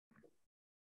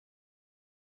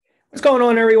What's going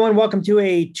on, everyone? Welcome to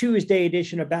a Tuesday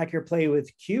edition of Back Your Play with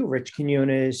Q. Rich Quinones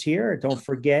is here. Don't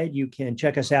forget, you can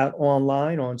check us out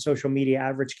online on social media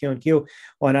at Rich Q and Q,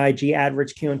 on IG at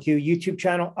Rich Q and Q. YouTube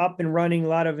channel up and running, a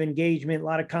lot of engagement, a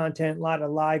lot of content, a lot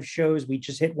of live shows. We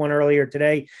just hit one earlier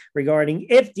today regarding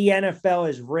if the NFL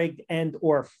is rigged and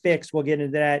or fixed. We'll get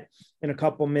into that in a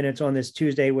couple minutes on this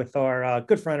Tuesday with our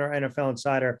good friend, our NFL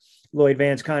insider, Lloyd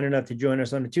Vance, kind enough to join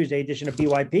us on the Tuesday edition of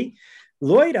BYP.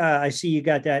 Lloyd, I see you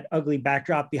got that ugly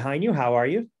backdrop behind you. How are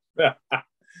you? Yeah,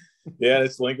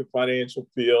 it's Lincoln Financial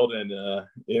Field, and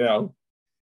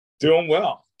doing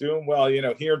well.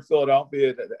 Here in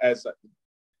Philadelphia,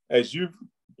 as you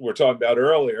were talking about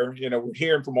earlier, we're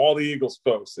hearing from all the Eagles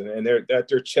folks, and they're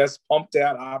their chests pumped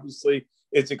out. Obviously,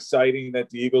 it's exciting that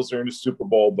the Eagles are in the Super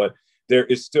Bowl, but there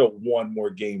is still one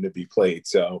more game to be played.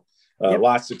 So,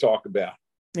 lots to talk about.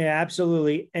 Yeah,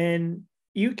 absolutely. And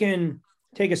you can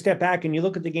take a step back and you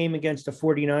look at the game against the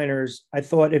 49ers. I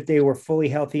thought if they were fully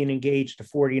healthy and engaged, the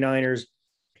 49ers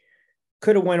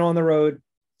could have went on the road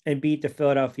and beat the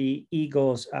Philadelphia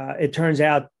Eagles. It turns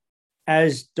out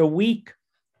as the week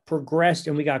progressed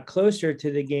and we got closer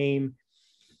to the game,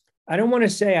 I don't want to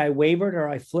say I wavered or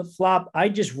I flip-flop. I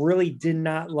just really did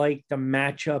not like the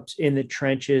matchups in the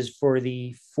trenches for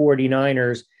the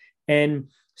 49ers. And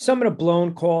some of the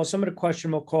blown calls, some of the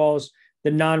questionable calls,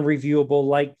 the non-reviewable,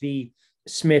 like the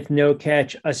Smith no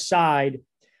catch aside,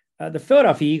 the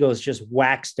Philadelphia Eagles just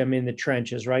waxed them in the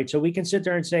trenches, right? So we can sit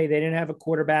there and say they didn't have a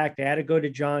quarterback. They had to go to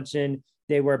Johnson.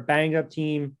 They were a banged up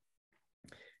team.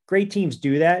 Great teams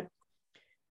do that.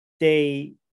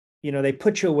 They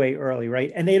put you away early,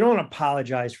 right? And they don't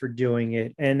apologize for doing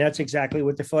it. And that's exactly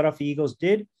what the Philadelphia Eagles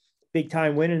did. Big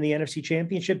time win in the NFC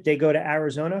Championship. They go to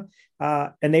Arizona,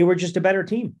 and they were just a better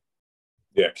team.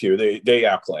 Yeah, Q, they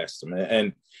outclassed them.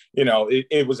 And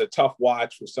it was a tough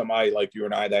watch for somebody like you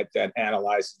and I that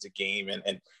analyzes the game.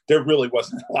 And there really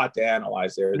wasn't a lot to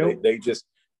analyze there. Nope.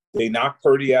 They knocked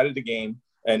Purdy out of the game,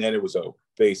 and then it was over,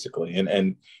 basically.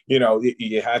 And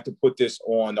you had to put this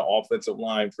on the offensive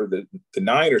line for the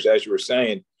Niners, as you were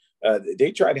saying.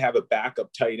 They tried to have a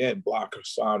backup tight end block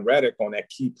Hassan Reddick on that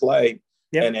key play.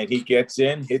 Yep. And then he gets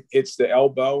in, hits the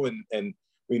elbow, and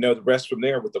we know the rest from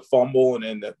there with the fumble, and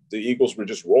then the Eagles were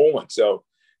just rolling. So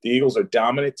the Eagles are a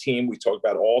dominant team. We talked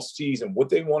about all season. What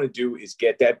they want to do is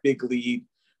get that big lead,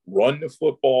 run the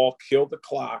football, kill the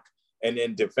clock, and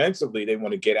then defensively they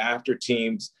want to get after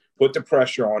teams, put the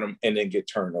pressure on them, and then get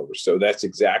turnovers. So that's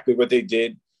exactly what they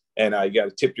did, and you got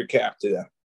to tip your cap to them.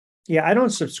 Yeah, I don't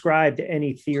subscribe to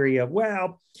any theory of,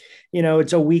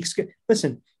 it's a weak –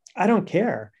 listen, I don't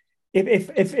care.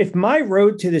 If my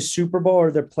road to the Super Bowl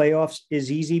or the playoffs is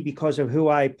easy because of who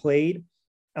I played,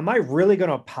 am I really going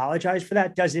to apologize for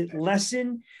that? Does it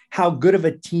lessen how good of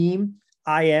a team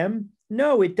I am?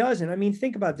 No, it doesn't. I mean,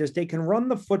 think about this. They can run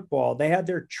the football. They have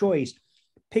their choice.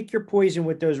 Pick your poison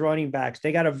with those running backs.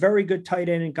 They got a very good tight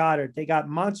end in Goddard. They got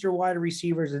monster wide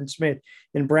receivers in Smith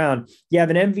and Brown. You have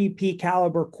an MVP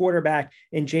caliber quarterback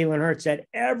in Jalen Hurts that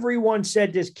everyone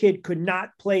said this kid could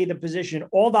not play the position.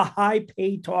 All the high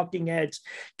paid talking heads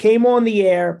came on the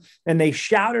air and they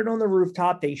shouted on the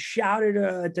rooftop. They shouted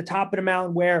at the top of the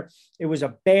mountain where it was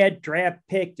a bad draft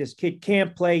pick. This kid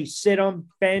can't play, sit on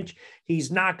bench.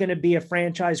 He's not going to be a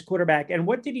franchise quarterback. And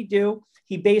what did he do?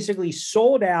 He basically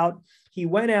sold out. He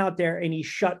went out there and he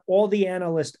shut all the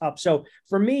analysts up. So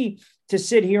for me to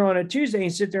sit here on a Tuesday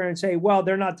and sit there and say, well,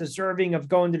 they're not deserving of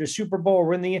going to the Super Bowl or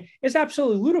winning, it's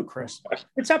absolutely ludicrous.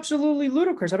 It's absolutely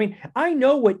ludicrous. I mean, I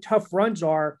know what tough runs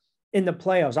are in the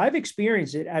playoffs. I've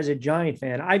experienced it as a Giant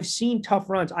fan. I've seen tough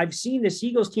runs. I've seen this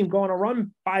Eagles team go on a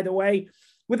run, by the way,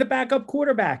 with a backup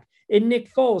quarterback in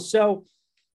Nick Foles. So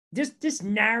this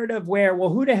narrative where, well,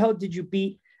 who the hell did you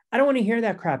beat? I don't want to hear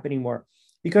that crap anymore.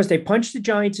 Because they punched the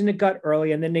Giants in the gut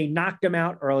early and then they knocked them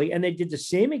out early. And they did the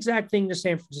same exact thing to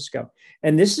San Francisco.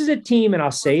 And this is a team, and I'll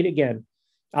say it again.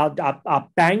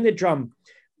 I'll bang the drum.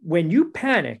 When you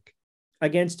panic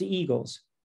against the Eagles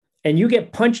and you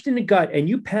get punched in the gut and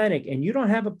you panic and you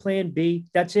don't have a plan B,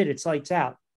 that's it. It's lights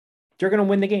out. They're going to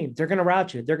win the game. They're going to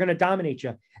rout you. They're going to dominate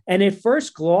you. And at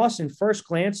first gloss and first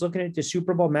glance, looking at the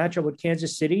Super Bowl matchup with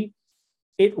Kansas City,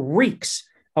 it reeks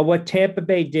of what Tampa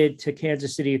Bay did to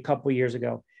Kansas City a couple of years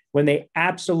ago when they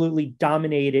absolutely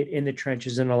dominated in the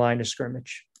trenches in the line of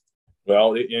scrimmage.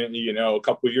 Well, a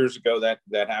couple of years ago that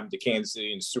happened to Kansas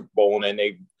City in the Super Bowl, and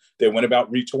then they went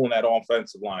about retooling that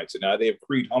offensive line. So now they have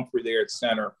Creed Humphrey there at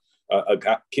center, a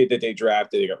kid that they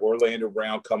drafted. They got Orlando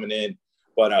Brown coming in,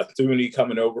 but Thuney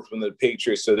coming over from the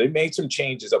Patriots. So they made some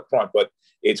changes up front, but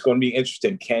it's going to be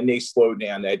interesting. Can they slow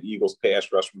down that Eagles pass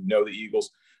rush? We know the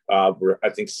Eagles We're, I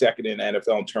think, second in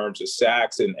NFL in terms of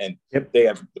sacks, and Yep. they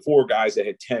have the 4 guys that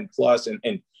had 10 plus,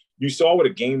 and you saw what a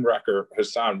game wrecker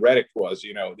Hassan Reddick was.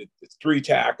 It's 3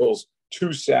 tackles,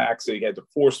 2 sacks. So he had the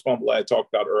forced fumble I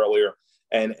talked about earlier,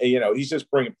 and he's just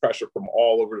bringing pressure from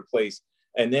all over the place.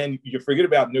 And then you forget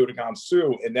about Nottingham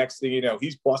Sue, and next thing you know,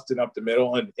 he's busting up the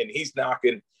middle, and he's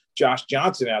knocking Josh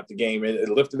Johnson out the game and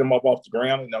lifted him up off the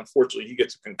ground, and unfortunately he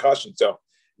gets a concussion. So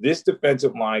this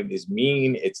defensive line is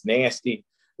mean. It's nasty.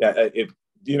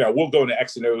 We'll go into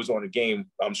X and O's on the game,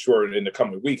 I'm sure, in the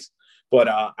coming weeks. But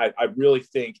I really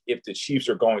think if the Chiefs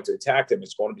are going to attack them,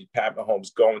 it's going to be Pat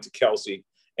Mahomes going to Kelsey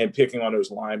and picking on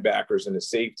those linebackers and the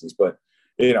safeties. But,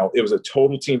 it was a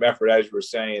total team effort, as you were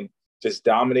saying, just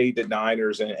dominate the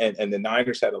Niners. And the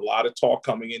Niners had a lot of talk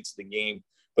coming into the game,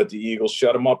 but the Eagles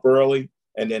shut them up early,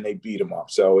 and then they beat them up.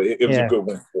 So it was a good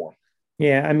win for them.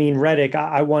 Yeah, I mean, Reddick,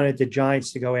 I wanted the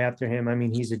Giants to go after him. I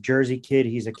mean, he's a Jersey kid.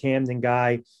 He's a Camden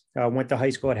guy. Went to high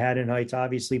school at Haddon Heights,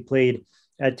 obviously played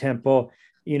at Temple.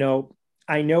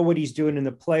 I know what he's doing in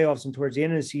the playoffs and towards the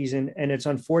end of the season, and it's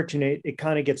unfortunate. It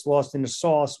kind of gets lost in the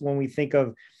sauce when we think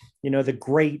of, the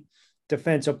great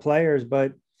defensive players,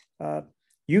 but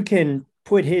you can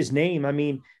put his name. I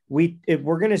mean, if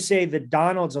we're going to say the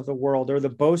Donalds of the world or the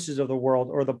Boses of the world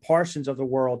or the Parsons of the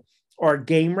world are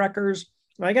game wreckers,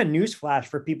 I got news flash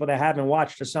for people that haven't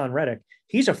watched Hassan Reddick.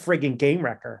 He's a frigging game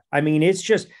wrecker. I mean, it's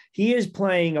just, he is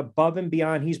playing above and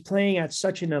beyond. He's playing at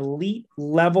such an elite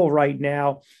level right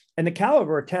now, and the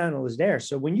caliber of talent is there.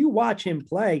 So when you watch him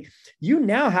play, you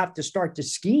now have to start to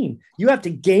scheme. You have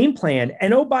to game plan.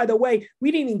 And oh, by the way,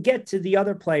 we didn't even get to the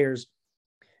other players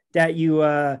that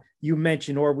you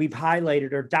mentioned or we've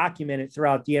highlighted or documented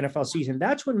throughout the NFL season.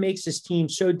 That's what makes this team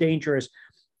so dangerous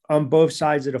on both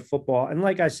sides of the football. And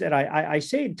like I said, I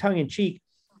say it tongue in cheek.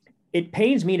 It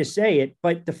pains me to say it,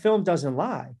 but the film doesn't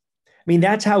lie. I mean,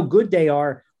 that's how good they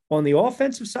are on the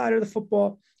offensive side of the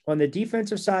football. On the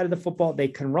defensive side of the football, they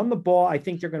can run the ball. I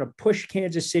think they're going to push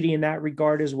Kansas City in that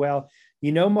regard as well.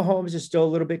 Mahomes is still a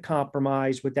little bit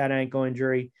compromised with that ankle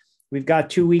injury. We've got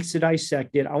 2 weeks to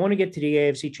dissect it. I want to get to the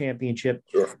AFC Championship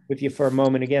with you for a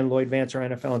moment. Again, Lloyd Vance, our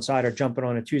NFL Insider, jumping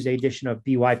on a Tuesday edition of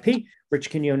BYP.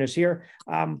 Rich Quinones here.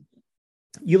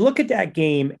 You look at that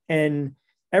game, and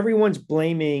everyone's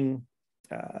blaming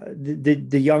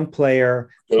the young player,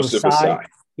 Osai.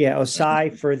 Yeah,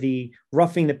 Osai for the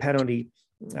roughing the penalty,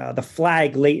 the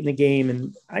flag late in the game.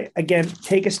 And again,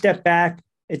 take a step back.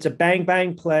 It's a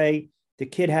bang-bang play. The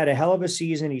kid had a hell of a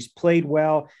season. He's played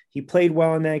well. He played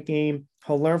well in that game.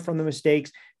 He'll learn from the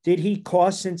mistakes. Did he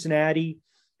cost Cincinnati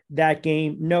that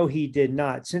game? No, he did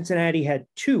not. Cincinnati had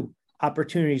 2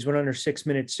 opportunities with under 6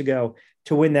 minutes to go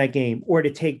to win that game or to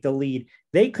take the lead.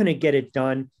 They couldn't get it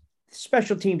done.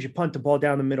 Special teams, you punt the ball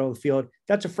down the middle of the field.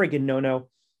 That's a freaking no-no.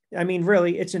 I mean,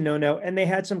 really, it's a no-no. And they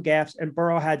had some gaffes, and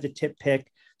Burrow had the tip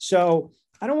pick. So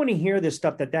I don't want to hear this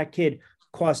stuff that kid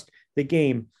cost the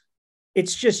game.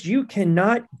 It's just, you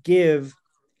cannot give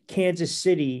Kansas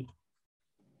City,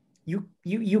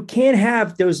 you can't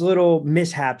have those little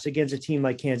mishaps against a team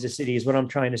like Kansas City is what I'm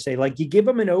trying to say. Like, you give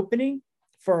them an opening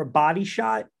for a body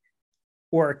shot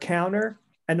or a counter,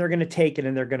 and they're going to take it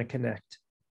and they're going to connect.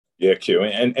 Yeah, Q.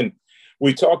 And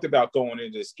we talked about going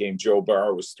into this game, Joe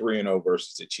Burrow was 3-0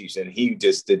 versus the Chiefs, and he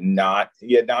just had not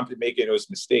been making those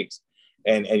mistakes.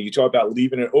 And you talk about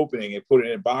leaving an opening and putting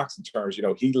it in boxing terms.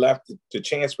 He left the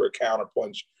chance for a counter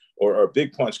punch or a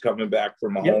big punch coming back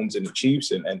from Mahomes and the Chiefs.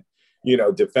 And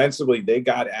defensively, they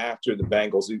got after the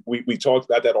Bengals. We talked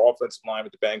about that offensive line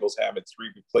with the Bengals having 3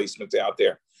 replacements out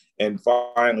there. And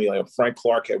finally, Frank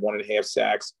Clark had 1.5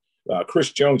 sacks.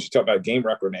 Chris Jones, you talk about a game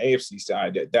record on the AFC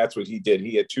side. That's what he did.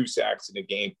 He had 2 sacks in the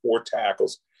game, 4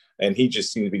 tackles, and he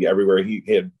just seemed to be everywhere. He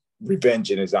had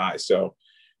revenge in his eyes. So,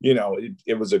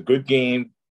 it was a good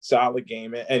game, solid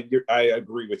game. And I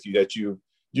agree with you that you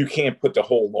can't put the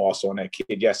whole loss on that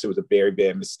kid. Yes, it was a very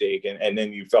bad mistake. And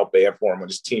then you felt bad for him when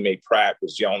his teammate Pratt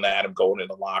was yelling at him going in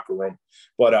the locker room.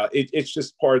 But it's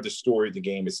just part of the story of the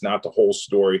game. It's not the whole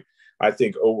story. I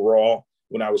think overall,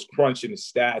 when I was crunching the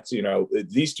stats,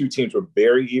 these 2 teams were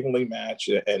very evenly matched.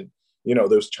 And,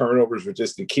 those turnovers were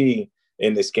just the key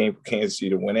in this game for Kansas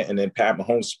City to win it. And then Pat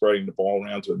Mahomes spreading the ball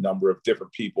around to a number of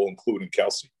different people, including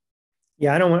Kelsey.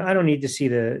 Yeah, I don't need to see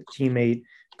the teammate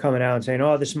coming out and saying,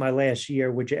 "Oh, this is my last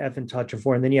year. Would you effing touch him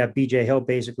for?" And then you have BJ Hill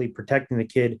basically protecting the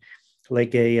kid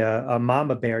like a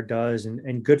mama bear does,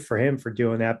 and good for him for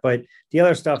doing that. But the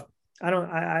other stuff, I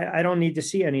don't need to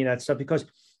see any of that stuff because,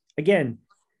 again,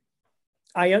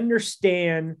 I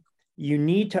understand you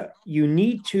need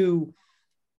to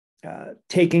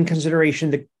take in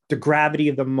consideration the gravity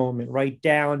of the moment, right?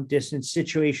 Down, distance,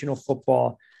 situational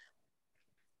football.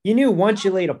 You knew once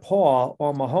you laid a paw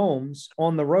on Mahomes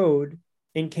on the road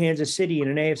in Kansas City in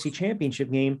an AFC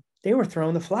championship game, they were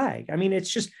throwing the flag. I mean,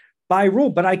 it's just by rule,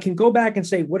 but I can go back and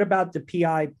say, what about the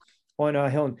PI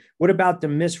on Hill? What about the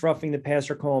miss roughing the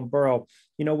passer call on Burrow?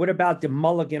 What about the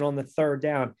mulligan on the third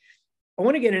down? I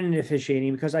want to get into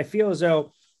officiating because I feel as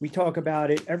though we talk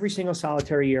about it every single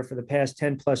solitary year for the past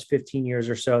 10 plus 15 years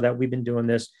or so that we've been doing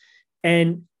this.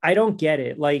 And I don't get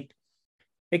it. Like,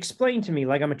 explain to me,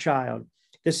 like I'm a child,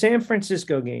 the San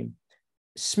Francisco game,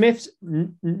 Smith's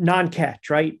non-catch,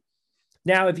 right?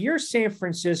 Now, if you're San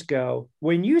Francisco,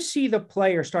 when you see the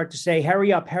player start to say,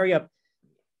 hurry up,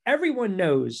 everyone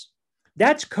knows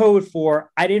that's code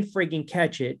for I didn't freaking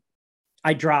catch it.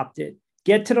 I dropped it.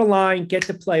 Get to the line, get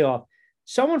the playoff.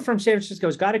 Someone from San Francisco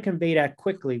has got to convey that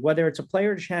quickly, whether it's a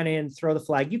player to Shanahan, throw the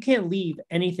flag. You can't leave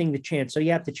anything to chance, so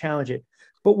you have to challenge it.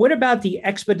 But what about the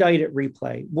expedited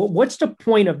replay? What's the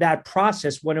point of that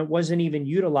process when it wasn't even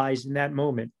utilized in that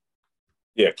moment?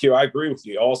 Yeah, Q, I agree with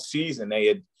you. All season,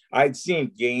 I'd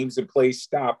seen games and plays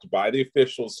stopped by the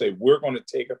officials say, we're going to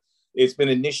take it's been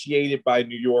initiated by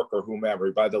New York or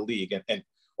whomever, by the league. And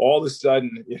all of a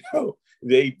sudden,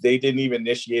 they didn't even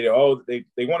initiate it. Oh, they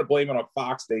want to blame it on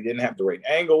Fox. They didn't have the right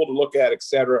angle to look at, et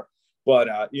cetera. But,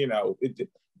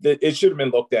 it should have been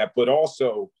looked at. But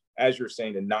also, as you're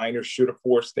saying, the Niners should have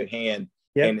forced the hand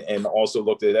and also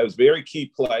looked at it. That was very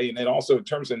key play. And then also in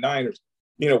terms of Niners,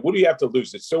 what do you have to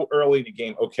lose? It's so early in the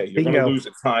game. Okay, you're going to lose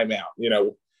a timeout.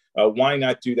 Why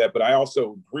not do that? But I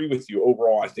also agree with you.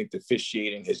 Overall, I think the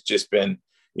officiating has just been,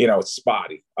 it's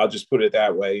spotty. I'll just put it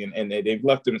that way. And they've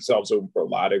left themselves open for a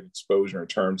lot of exposure in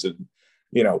terms of,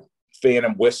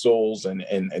 phantom whistles and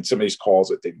some of these calls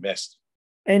that they missed.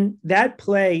 And that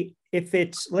play, if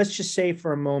it's, let's just say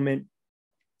for a moment,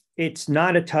 it's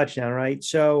not a touchdown, right?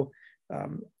 So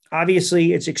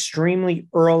obviously it's extremely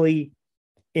early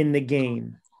in the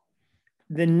game.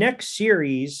 The next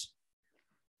series,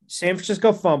 San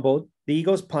Francisco fumbled, the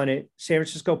Eagles punted, San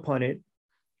Francisco punted.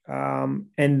 And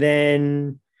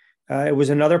then it was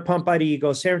another punt by the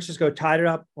Eagles. San Francisco tied it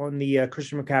up on the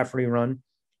Christian McCaffrey run,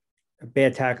 a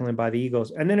bad tackling by the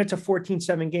Eagles. And then it's a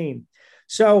 14-7 game.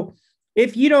 So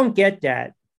if you don't get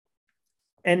that,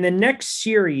 and the next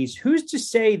series, who's to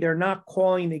say they're not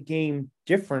calling the game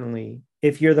differently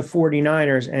if you're the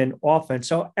 49ers and offense?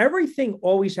 So everything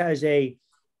always has a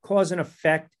cause and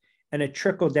effect and a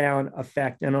trickle-down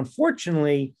effect. And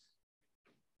unfortunately,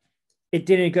 it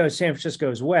didn't go San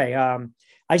Francisco's way.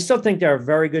 I still think they're a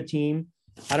very good team.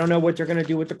 I don't know what they're going to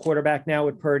do with the quarterback now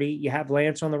with Purdy. You have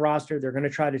Lance on the roster. They're going to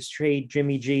try to trade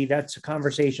Jimmy G. That's a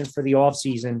conversation for the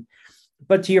offseason.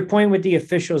 But to your point with the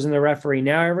officials and the referee,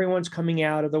 now everyone's coming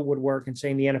out of the woodwork and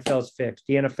saying the NFL is fixed.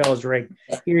 The NFL is rigged.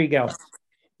 Here you go.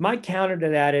 My counter to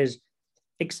that is,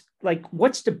 like,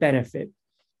 what's the benefit?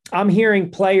 I'm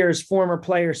hearing former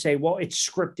players say, well, it's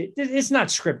scripted. It's not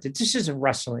scripted. This isn't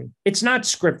wrestling. It's not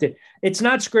scripted. It's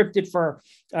not scripted for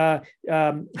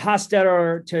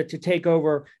Hostetler to take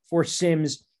over for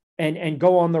Sims and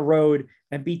go on the road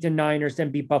and beat the Niners, then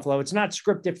beat Buffalo. It's not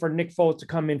scripted for Nick Foles to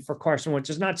come in for Carson Wentz.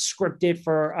 It's not scripted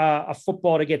for a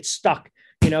football to get stuck,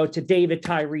 to David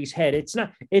Tyree's head. It's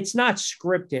not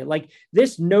scripted. Like,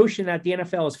 this notion that the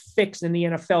NFL is fixed and the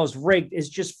NFL is rigged is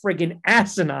just friggin'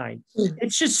 asinine.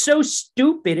 It's just so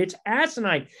stupid. It's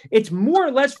asinine. It's more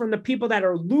or less from the people that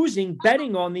are losing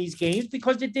betting on these games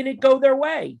because it didn't go their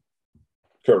way.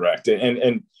 Correct.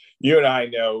 And you and I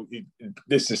know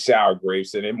this is sour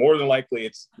grapes, and more than likely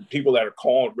it's people that are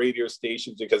calling radio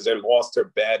stations because they lost their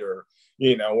bet or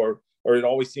it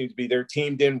always seems to be their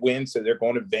team didn't win, so they're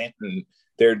going to vent and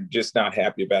they're just not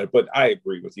happy about it. But I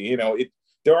agree with you.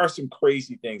 There are some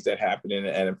crazy things that happen in the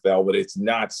NFL, but it's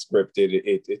not scripted.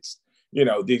 It's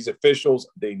these officials,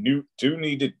 they do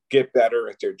need to get better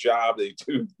at their job. They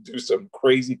do some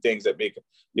crazy things that make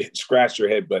you scratch your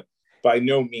head, but by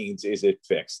no means is it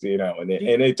fixed, and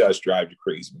it does drive you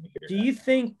crazy when you hear Do that. you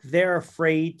think they're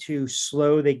afraid to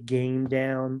slow the game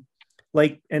down?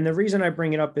 Like, and the reason I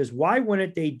bring it up is, why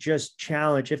wouldn't they just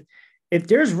challenge? If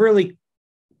there's really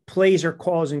plays or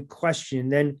calls in question,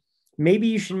 then maybe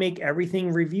you should make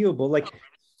everything reviewable. Like,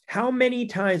 how many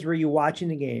times were you watching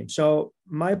the game? So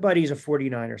my buddy's a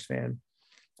 49ers fan,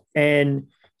 and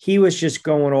he was just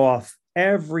going off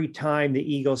every time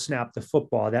the Eagles snapped the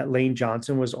football that Lane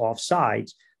Johnson was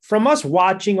offsides. From us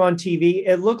watching on TV,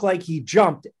 it looked like he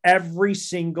jumped every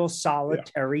single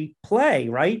solitary play,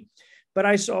 right? But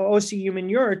I saw O.C.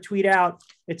 Umenyiora tweet out,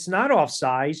 it's not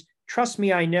offsides. Trust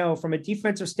me, I know. From a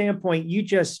defensive standpoint, you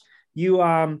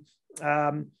know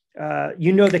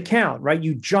the count, right?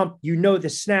 You jump, the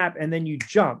snap, and then you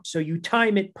jump. So you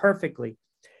time it perfectly.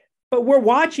 But we're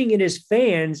watching it as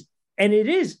fans, And it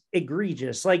is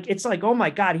egregious. Like, it's like, oh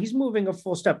my God, he's moving a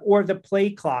full step, or the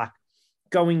play clock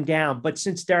going down. But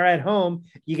since they're at home,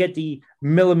 you get the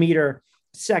millimeter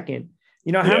second.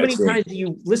 You know, how many times do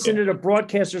you listen to the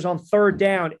broadcasters on third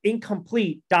down,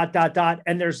 incomplete, ...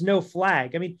 and there's no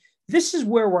flag? I mean, this is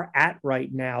where we're at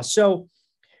right now. So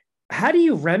how do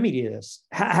you remedy this?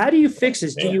 How do you fix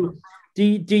this? Do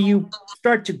you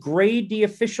start to grade the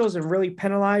officials and really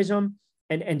penalize them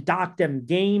and dock them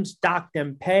games, dock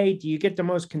them pay? Do you get the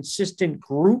most consistent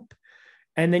group?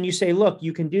 And then you say, look,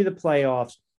 you can do the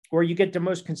playoffs, or you get the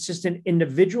most consistent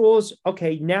individuals.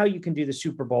 Okay, now you can do the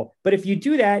Super Bowl. But if you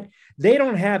do that, they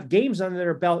don't have games under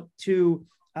their belt to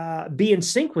be in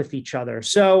sync with each other.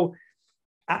 So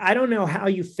I don't know how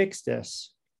you fix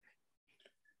this.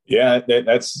 Yeah,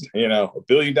 that's, $1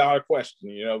 billion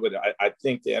question, but I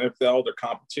think the NFL, their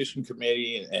competition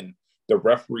committee, and the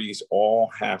referees all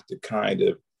have to kind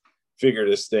of figure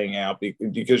this thing out,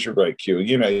 because you're right, Q.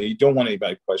 You don't want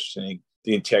anybody questioning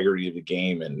the integrity of the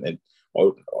game, and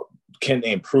or can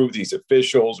they improve these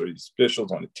officials, or these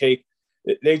officials on the tape?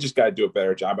 They just got to do a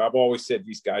better job. I've always said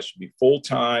these guys should be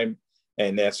full-time,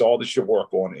 and that's all they should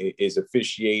work on, is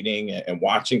officiating and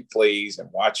watching plays and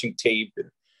watching tape and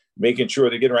making sure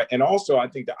they get it right. And also, I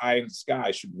think the eye in the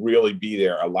sky should really be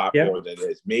there a lot more than it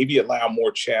is. Maybe allow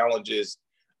more challenges,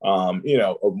 or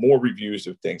more reviews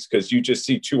of things, because you just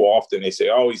see too often they say,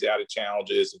 oh, he's out of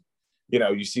challenges.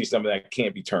 And, you see some of that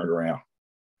can't be turned around.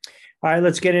 All right,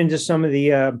 let's get into some of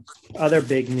the other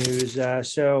big news.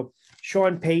 So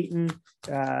Sean Payton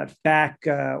back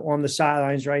on the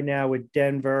sidelines right now with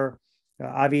Denver.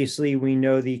 Obviously, we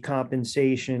know the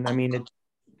compensation. I mean, it's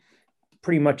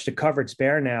pretty much the cupboard's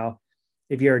bare now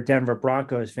if you're a Denver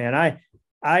Broncos fan.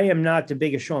 I am not the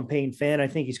biggest Sean Payton fan. I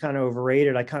think he's kind of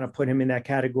overrated. I kind of put him in that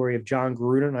category of John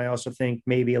Gruden. I also think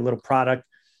maybe a little product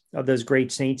of those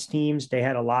great Saints teams. They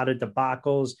had a lot of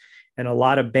debacles and a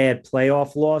lot of bad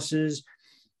playoff losses.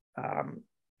 I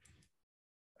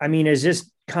mean, does this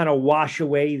kind of wash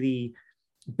away the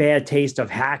bad taste of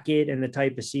Hackett and the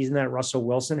type of season that Russell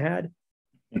Wilson had?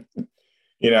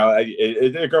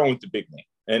 They're going with the big name,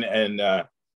 and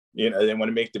they want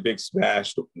to make the big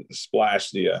splash.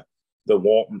 The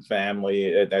Walton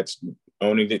family that's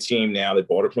owning the team now. They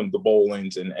bought it from the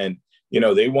Bolins, and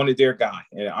they wanted their guy,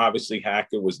 and obviously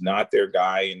Hackett was not their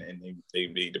guy, and they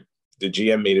made the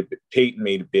GM Payton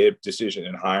made a bad decision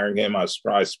in hiring him. I was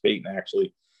surprised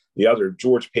the other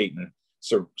George Payton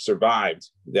survived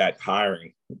that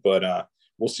hiring, but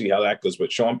we'll see how that goes.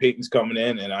 But Sean Payton's coming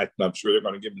in, and I'm sure they're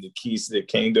going to give him the keys to the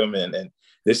kingdom, and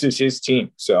this is his team.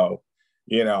 So,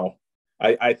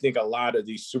 I think a lot of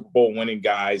these Super Bowl winning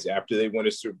guys, after they win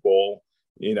a Super Bowl,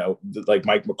 like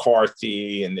Mike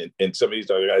McCarthy and some of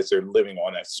these other guys, they're living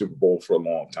on that Super Bowl for a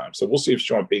long time. So we'll see if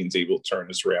Sean Payton's able to turn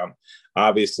this around.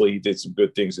 Obviously, he did some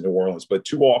good things in New Orleans, but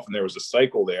too often there was a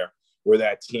cycle there where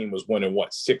that team was winning,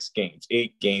 6 games,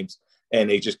 8 games, and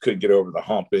they just couldn't get over the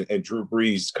hump. And Drew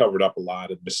Brees covered up a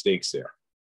lot of mistakes there.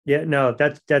 Yeah, no,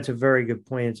 that's a very good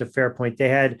point. It's a fair point. They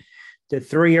had the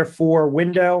 3 or 4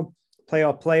 window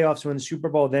playoffs, win the Super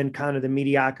Bowl, then kind of the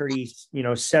mediocrity,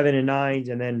 7 and 9s,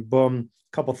 and then boom,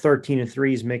 a couple 13 and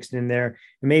 3s mixed in there.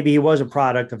 And maybe he was a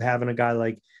product of having a guy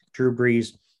like Drew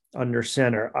Brees under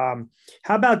center.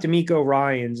 How about DeMeco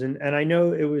Ryans? And I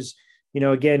know it was,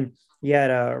 again, you had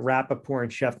Rappaport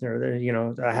and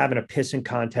Schefter, having a pissing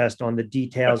contest on the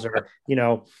details, or,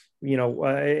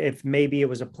 if maybe it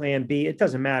was a plan B. It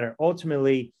doesn't matter.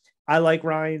 Ultimately, I like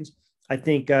Ryans. I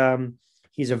think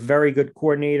he's a very good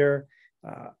coordinator.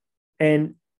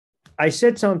 And I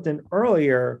said something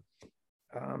earlier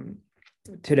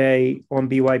today on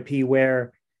BYP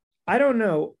where I don't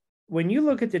know, when you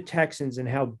look at the Texans and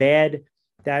how bad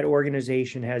that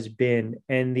organization has been,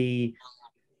 and the,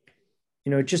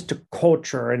 just the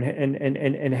culture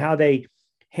and how they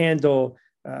handle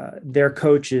their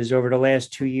coaches over the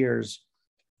last 2 years,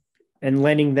 and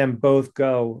letting them both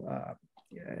go,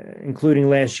 including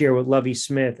last year with Lovie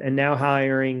Smith, and now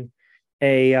hiring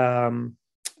a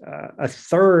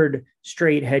third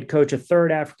straight head coach, a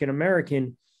third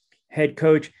African-American head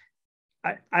coach.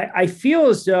 I feel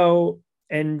as though,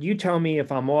 and you tell me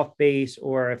if I'm off base,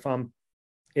 or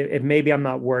if maybe I'm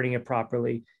not wording it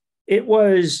properly, it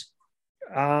was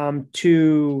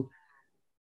to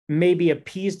maybe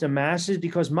appease the masses,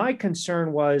 because my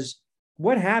concern was,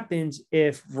 what happens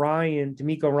if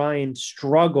DeMeco Ryan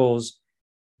struggles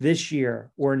this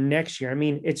year or next year? I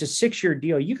mean, it's a 6-year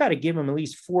deal. You got to give him at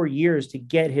least 4 years to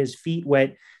get his feet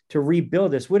wet to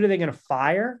rebuild this. What are they going to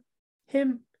fire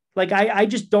him? Like, I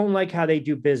just don't like how they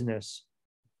do business.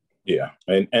 Yeah.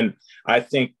 And I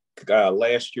think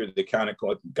last year they kind of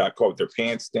got caught with their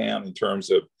pants down in terms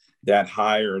of that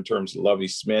hire in terms of Lovie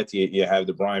Smith. You have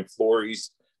the Brian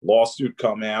Flores lawsuit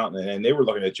come out, and they were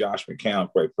looking at Josh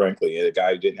McCown, quite frankly, a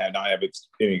guy who didn't have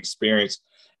any experience.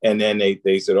 And then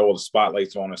they said, oh, the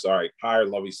spotlight's on us. All right, hire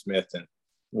Lovie Smith, and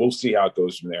we'll see how it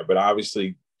goes from there. But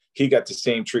obviously, he got the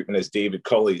same treatment as David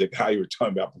Culley, the guy you were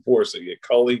talking about before. So you get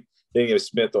Culley, then you have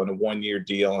Smith on a 1-year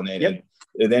deal, and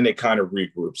then they kind of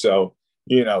regroup. So,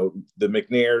 the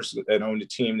McNairs that own the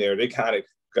team there, they kind of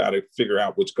got to figure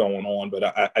out what's going on. But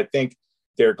I think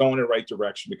they're going in the right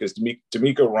direction because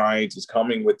D'Amico Ryans is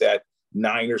coming with that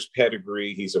Niners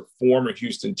pedigree. He's a former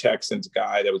Houston Texans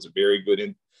guy that was a very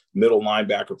good middle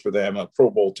linebacker for them, a Pro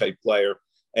Bowl type player,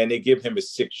 and they give him a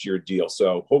 6-year deal.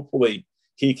 So hopefully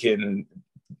he can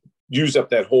use up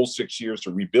that whole 6 years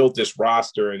to rebuild this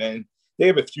roster. And then they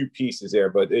have a few pieces there,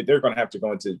 but they're going to have to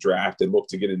go into the draft and look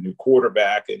to get a new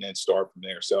quarterback and then start from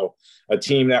there. So a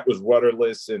team that was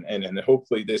rudderless, and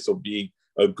hopefully this will be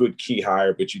a good key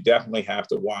hire, but you definitely have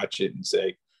to watch it and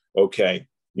say, okay,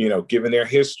 given their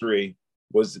history,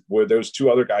 were those two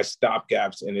other guys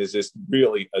stopgaps, and is this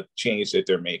really a change that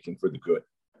they're making for the good?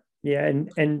 Yeah,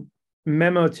 and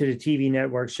memo to the TV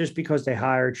networks, just because they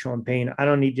hired Sean Payne, I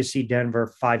don't need to see Denver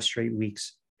 5 straight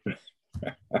weeks.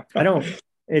 I don't.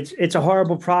 It's a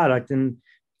horrible product, and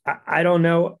I don't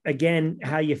know, again,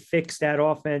 how you fix that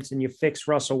offense and you fix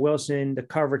Russell Wilson. The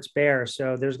coverage bare,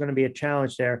 so there's going to be a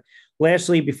challenge there.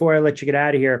 Lastly, before I let you get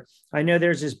out of here, I know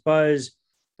there's this buzz.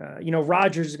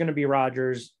 Rodgers is going to be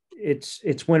Rodgers.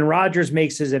 It's when Rodgers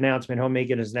makes his announcement, he'll make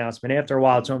it his announcement. After a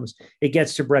while, it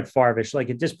gets to Brett Favre-ish. Like,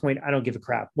 at this point, I don't give a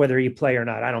crap whether he play or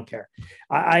not. I don't care.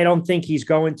 I don't think he's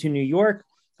going to New York.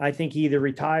 I think he either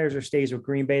retires or stays with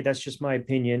Green Bay. That's just my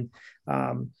opinion.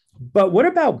 But what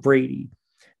about Brady?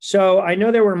 So I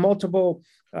know there were multiple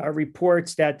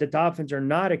reports that the Dolphins are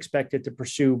not expected to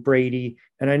pursue Brady.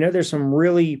 And I know there's some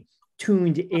really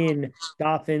tuned in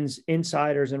Dolphins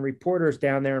insiders and reporters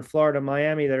down there in Florida,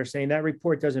 Miami, that are saying that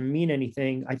report doesn't mean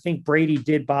anything. I think Brady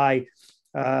did buy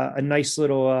a nice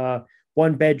little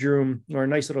 1-bedroom or a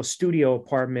nice little studio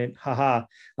apartment,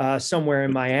 somewhere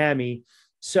in Miami.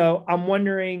 So I'm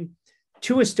wondering,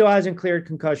 Tua still hasn't cleared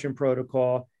concussion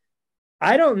protocol.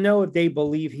 I don't know if they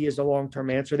believe he is a long-term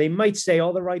answer. They might say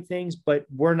all the right things, but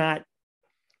we're not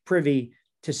privy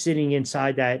to sitting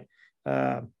inside that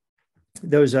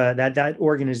that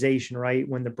organization, right?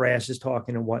 When the brass is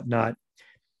talking and whatnot.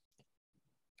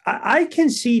 I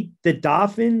can see the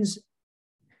Dolphins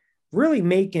really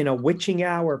making a witching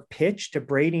hour pitch to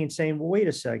Brady and saying, well, wait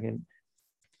a second.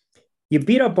 You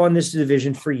beat up on this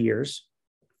division for years.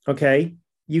 Okay.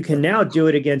 You can now do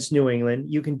it against New England.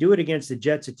 You can do it against the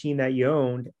Jets, a team that you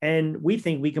owned. And we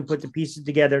think we can put the pieces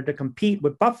together to compete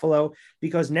with Buffalo,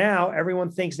 because now everyone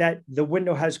thinks that the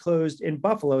window has closed in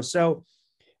Buffalo. So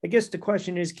I guess the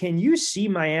question is, can you see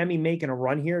Miami making a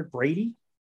run here at Brady?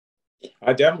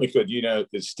 I definitely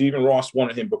could. Stephen Ross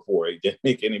wanted him before. He didn't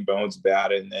make any bones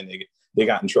about it. And then they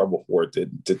got in trouble for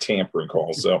it, to tampering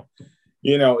calls. So,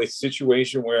 it's a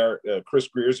situation where Chris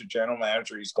Greer's the general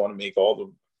manager. He's going to make all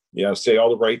the, say all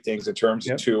the right things in terms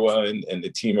of Tua and the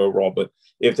team overall. But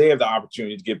if they have the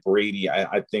opportunity to get Brady,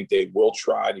 I think they will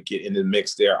try to get into the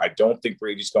mix there. I don't think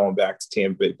Brady's going back to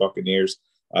Tampa Bay Buccaneers.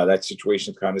 That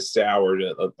situation's kind of soured.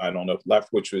 I don't know if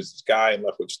Leftwich was his guy, and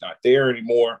Leftwich's not there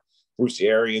anymore. Bruce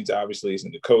Arians obviously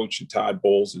isn't the coach, and Todd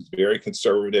Bowles is very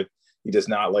conservative. He does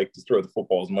not like to throw the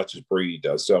football as much as Brady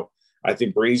does. So I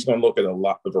think Brady's going to look at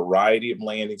a variety of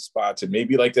landing spots, and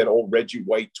maybe like that old Reggie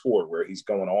White tour where he's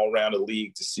going all around the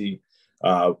league to see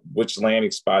which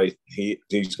landing spot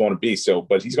he's going to be. So,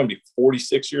 but he's going to be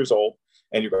 46 years old,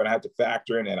 and you're going to have to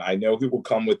factor in, and I know he will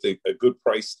come with a good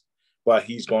price, but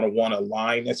he's going to want a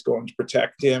line that's going to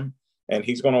protect him. And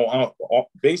he's going to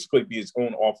basically be his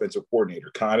own offensive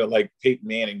coordinator, kind of like Peyton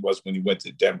Manning was when he went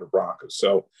to Denver Broncos.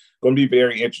 So going to be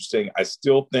very interesting. I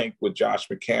still think with Josh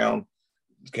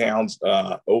McCown's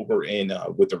over in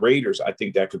with the Raiders, I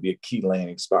think that could be a key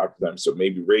landing spot for them. So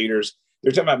maybe Raiders,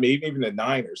 they're talking about maybe even the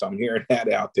Niners. I'm hearing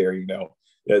that out there,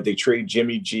 they trade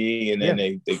Jimmy G and then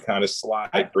they kind of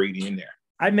slide Brady in there.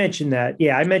 I mentioned that.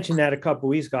 Yeah, I mentioned that a couple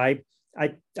of weeks ago.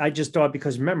 I just thought,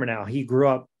 because remember now, he grew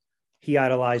up, he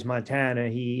idolized Montana.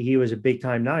 He was a big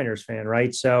time Niners fan.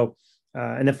 Right. So,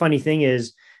 and the funny thing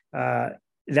is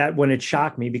that when it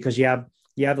shocked me, because you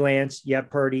have Lance, you have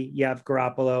Purdy, you have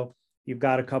Garoppolo, you've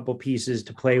got a couple pieces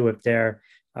to play with there.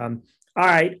 All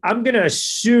right. I'm going to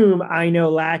assume I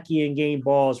know Lackey and game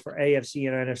balls for AFC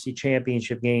and NFC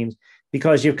championship games,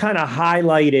 because you've kind of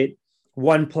highlighted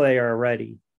one player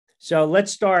already. So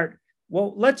let's start.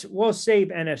 Well, we'll save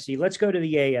NFC. Let's go to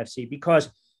the AFC,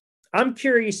 because I'm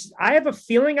curious. I have a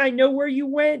feeling I know where you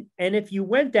went. And if you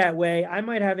went that way, I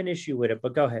might have an issue with it,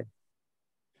 but go ahead.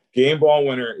 Game ball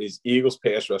winner is Eagles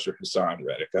pass rusher Hassan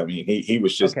Reddick. I mean, he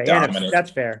was just dominant. Yeah,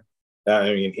 that's fair.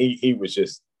 I mean, he was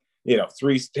just,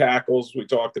 3 tackles we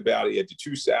talked about. He had the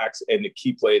 2 sacks and the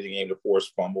key play of the game, the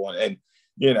forced fumble. And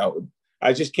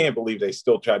I just can't believe they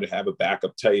still tried to have a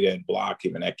backup tight end block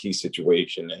him in that key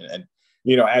situation. And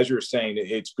as you were saying,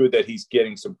 it's good that he's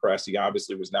getting some press. He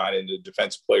obviously was not in the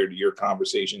defensive player of the year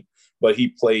conversation, but he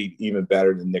played even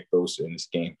better than Nick Bosa in this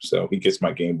game. So he gets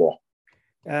my game ball.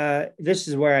 This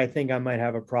is where I think I might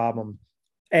have a problem.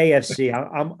 AFC.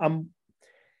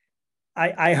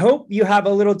 I hope you have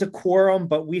a little decorum,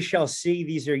 but we shall see.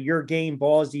 These are your game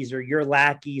balls. These are your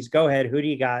lackeys. Go ahead. Who do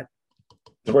you got?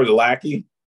 For the lackey?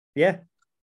 Yeah.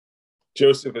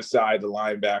 Joseph Asai, the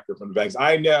linebacker from the Bengals.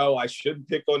 I know I shouldn't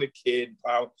pick on the kid.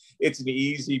 It's an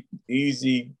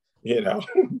easy,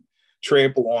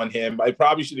 trample on him. I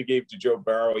probably should have gave it to Joe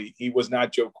Burrow. He was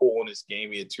not Joe Cole in this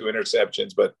game. He had 2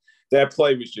 interceptions, but that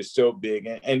play was just so big.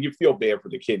 And you feel bad for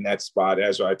the kid in that spot.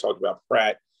 As I talked about,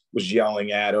 Pratt was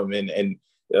yelling at him, and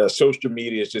social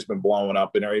media has just been blowing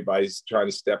up, and everybody's trying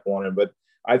to step on him. But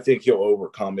I think he'll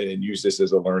overcome it and use this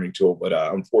as a learning tool. But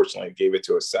unfortunately, I gave it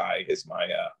to Asai as my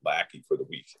lackey for the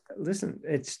week. Listen,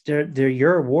 they're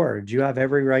your awards. You have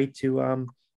every right to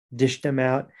dish them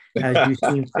out as you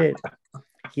seem fit.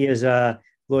 He is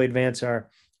Lloyd Vance, our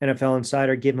NFL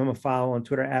insider. Give him a follow on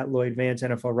Twitter at Lloyd Vance,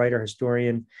 NFL writer,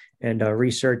 historian, and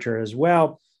researcher as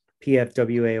well.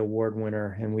 PFWA award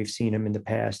winner, and we've seen him in the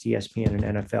past, ESPN and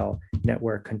NFL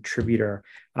Network contributor.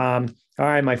 All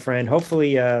right, my friend.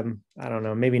 Hopefully, I don't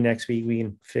know, maybe next week we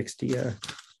can fix the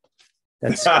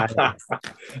that's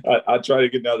I'll try to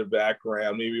get another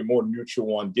background, maybe a more neutral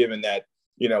one, given that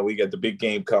we got the big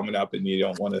game coming up, and you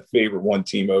don't want to favor one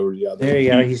team over the other. There you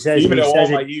go. He says, even though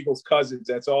all my Eagles cousins,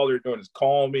 that's all they're doing is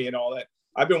calling me and all that.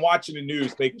 I've been watching the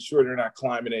news, making sure they're not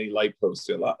climbing any light posts.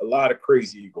 A lot of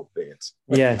crazy Eagle fans.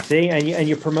 Yeah, see, and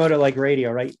you promote it like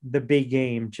radio, right? The big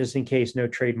game, just in case no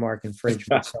trademark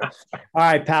infringement. So, all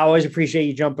right, pal. Always appreciate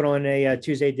you jumping on a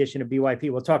Tuesday edition of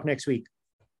BYP. We'll talk next week.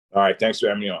 All right, thanks for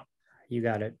having me on. You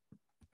got it.